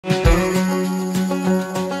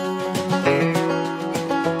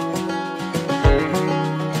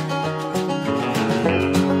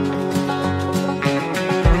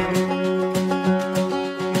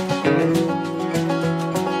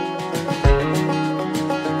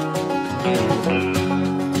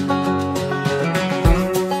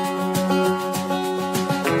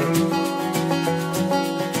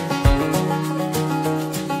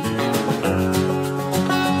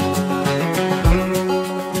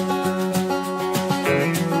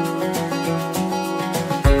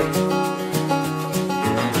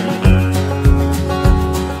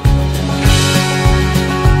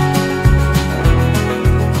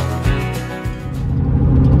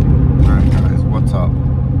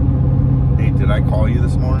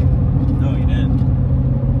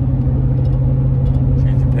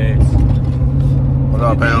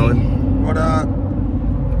What up, Alan? What up?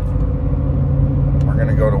 We're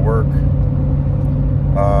gonna go to work.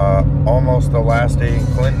 Almost the last day in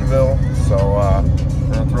Clintonville, so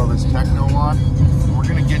we're gonna throw this techno on. We're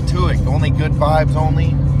gonna get to it. Only good vibes only.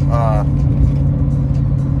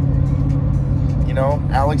 You know,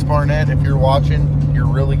 Alex Barnett, if you're watching, you're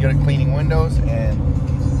really good at cleaning windows,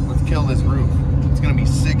 and let's kill this roof. It's gonna be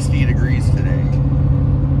 60 degrees today,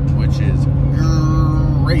 which is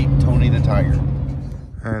great, Tony the Tiger.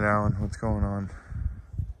 All right, Alan, what's going on?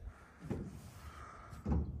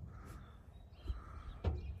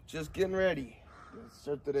 Just getting ready. Let's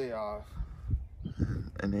start the day off.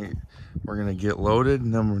 And Nate, we're gonna get loaded,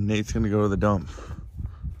 and then Nate's gonna go to the dump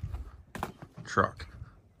truck.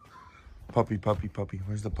 Puppy, puppy, puppy.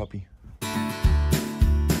 Where's the puppy?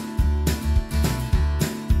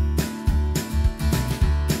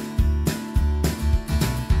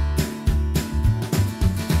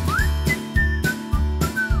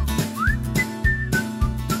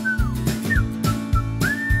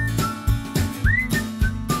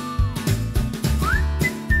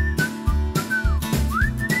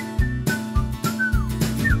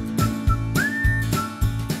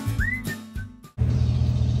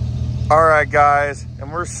 All right, guys,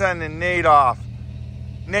 and we're sending Nate off.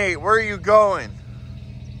 Nate, where are you going?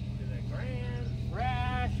 To the Grand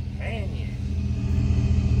Trash Canyon.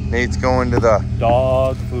 Nate's going to the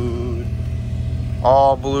Dog food.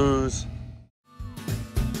 All Blues.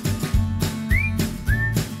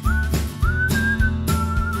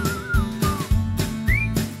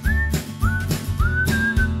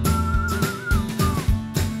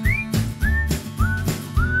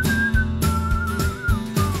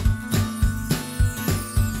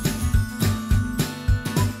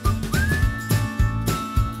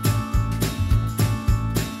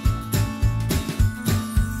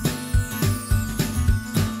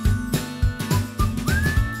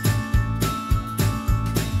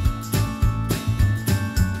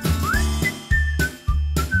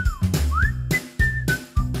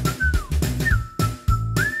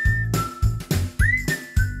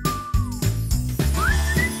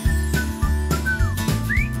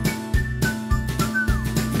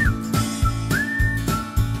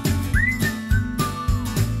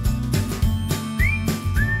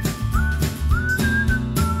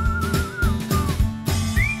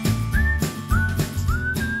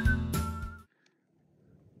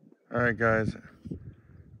 All right, guys.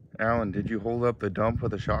 Alan, did you hold up the dump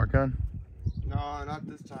with a shotgun? No, not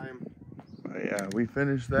this time. Yeah, we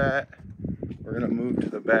finished that. We're gonna move to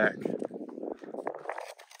the back.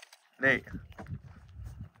 Nate.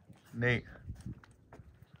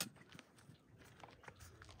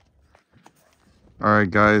 All right,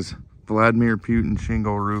 guys. Vladimir Putin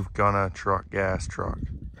shingle roof gonna truck, gas truck.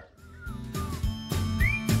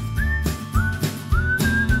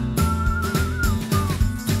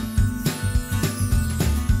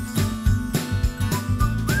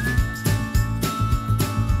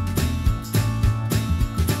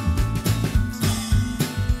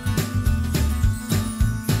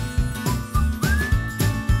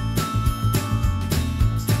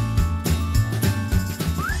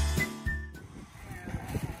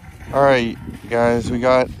 All right, guys, we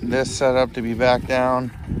got this set up to be back down.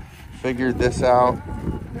 Figured this out.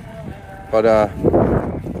 But,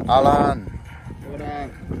 Alan. What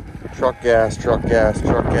up? Truck gas, truck gas,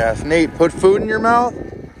 truck gas. Nate, put food in your mouth?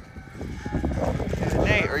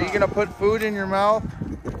 Nate, are you gonna put food in your mouth?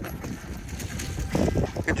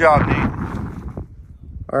 Good job, Nate.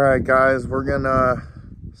 All right, guys, we're gonna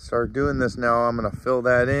start doing this now. I'm gonna fill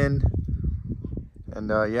that in. And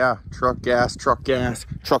yeah, truck gas, truck gas,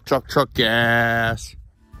 truck gas.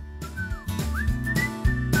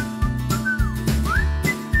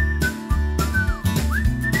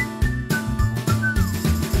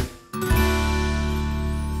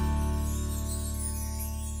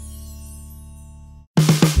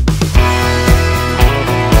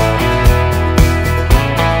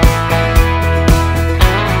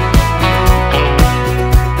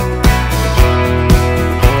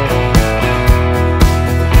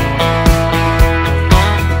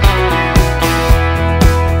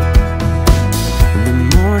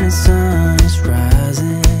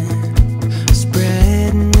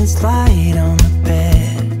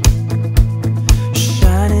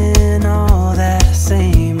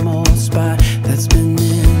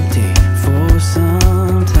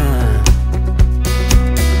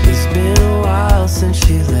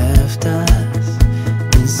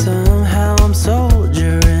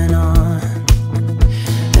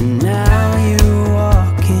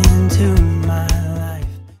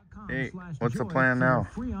 plan now?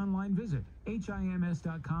 Free online visit Hang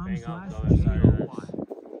out the other side of hims.com/GOY.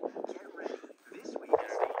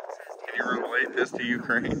 Can you relate this to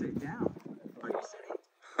Ukraine?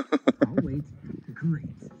 I'll wait. Great.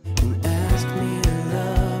 Ask me to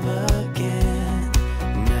love again.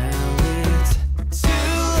 Now it's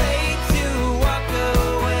too late to walk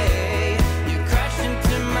away. You crashed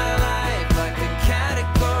into my life like a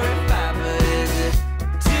category 5, but is it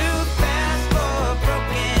too fast for a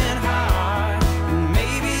broken heart?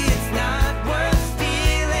 Maybe it's not worth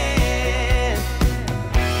stealing.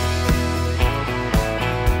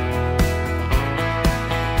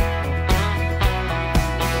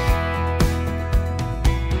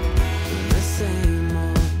 The same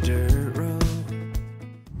old dirt road.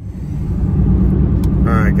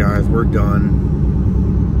 Alright guys, we're done.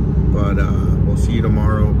 But we'll see you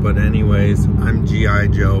tomorrow. But anyways, I'm G.I.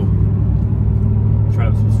 Joe.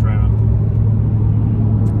 Travis Pastrana.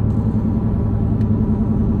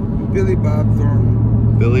 Billy Bob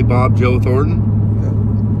Thornton. Billy Bob Joe Thornton. Yeah.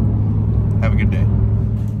 Have a good day.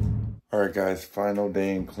 Alright guys, final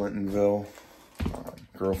day in Clintonville.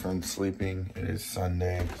 Girlfriend's sleeping. It is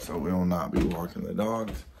Sunday, so we will not be walking the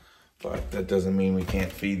dogs. But that doesn't mean we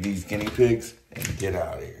can't feed these guinea pigs and get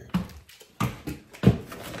out of here.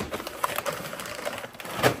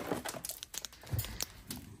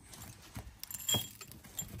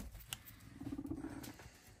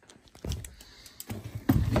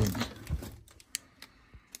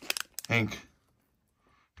 Hank.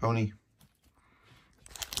 Tony.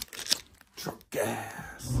 Truck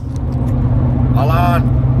gas. Alan.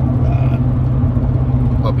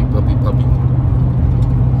 Puppy, puppy, puppy.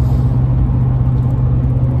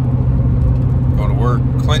 Go to work.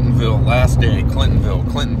 Clintonville, last day. Clintonville,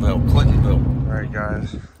 Clintonville, Clintonville. Alright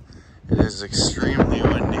guys, it is extremely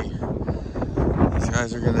windy. These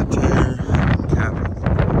guys are gonna tear and cap it.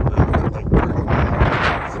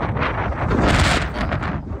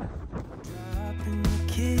 Dropping the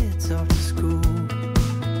kids off to school.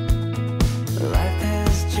 Life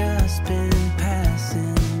has just been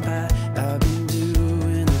passing by. I've been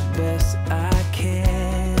doing the best I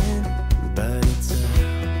can, but it's a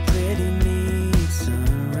pretty neat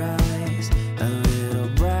sunrise, a little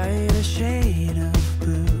brighter shade of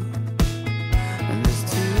blue. And there's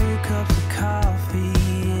 2 cups of coffee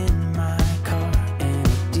in my car and a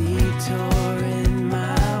detour in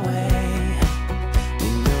my way.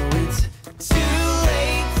 You know it's too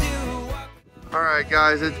late to walk. Alright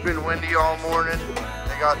guys, it's been windy all morning.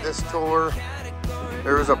 They got this tour.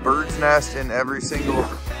 There was a bird's nest in every single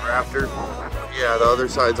rafter. Yeah, the other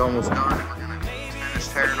side's almost done. We're gonna finish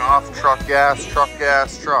tearing off. Truck gas, truck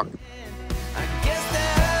gas, truck. I guess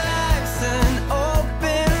that life's an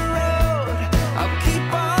open road. I'll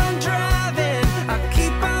keep on driving, I'll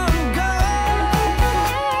keep on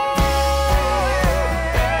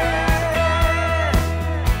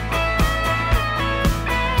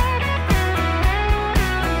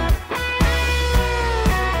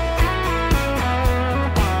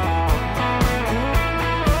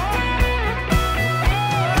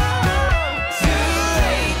Too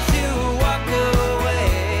late to walk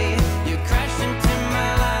away. You crashed into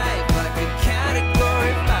my life like a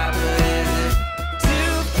category 5, but is it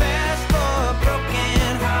too fast for a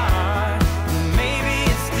broken heart? Maybe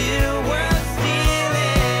it's still worth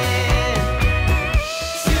stealing.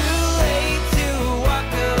 Too late to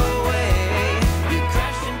walk away. You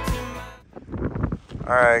crashed into my.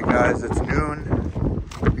 Alright guys, it's noon.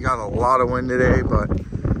 We got a lot of wind today, but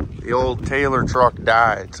the old Taylor truck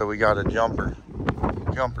died, so we got a jumper.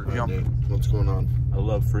 Jumper. What's going on? I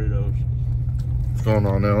love Fritos. What's going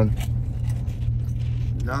on, Ellen?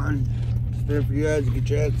 Nothing. It's time for you guys to get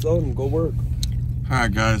your ass loaded and go work.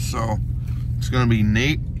 Alright guys, so it's gonna be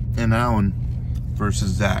Nate and Alan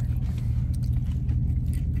versus Zach.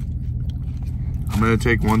 I'm gonna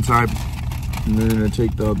take one side and they're gonna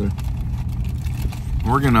take the other.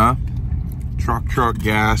 We're gonna truck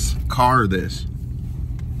gas car this.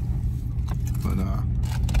 But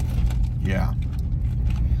yeah.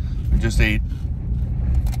 I just ate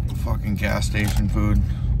fucking gas station food.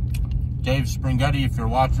 Dave Springhetti, if you're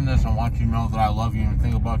watching this, I want you to know that I love you and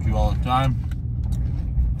think about you all the time.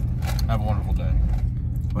 Have a wonderful day.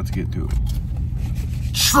 Let's get to it.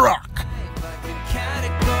 Truck! Like a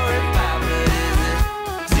category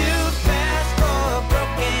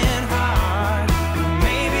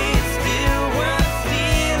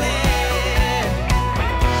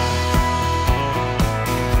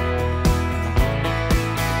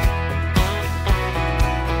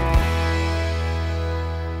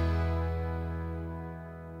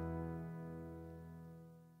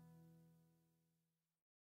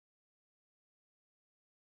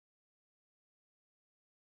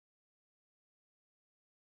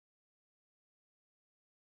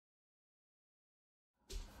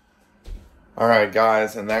All right,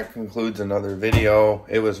 guys, and that concludes another video.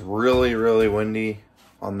 It was really, really windy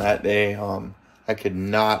on that day. I could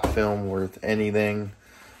not film worth anything.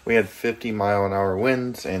 We had 50-mile-an-hour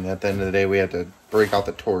winds, and at the end of the day, we had to break out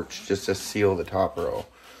the torch just to seal the top row.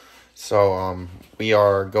 So we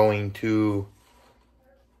are going to,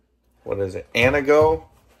 Anago,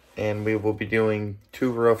 and we will be doing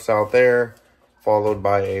 2 roofs out there, followed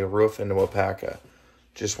by a roof into Wapaka.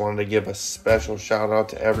 Just wanted to give a special shout out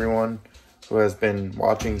to everyone who has been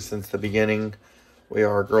watching since the beginning. We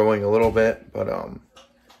are growing a little bit, but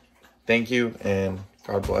thank you, and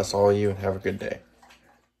God bless all of you, and have a good day.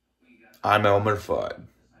 I'm Elmer Fudd.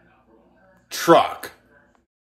 Truck.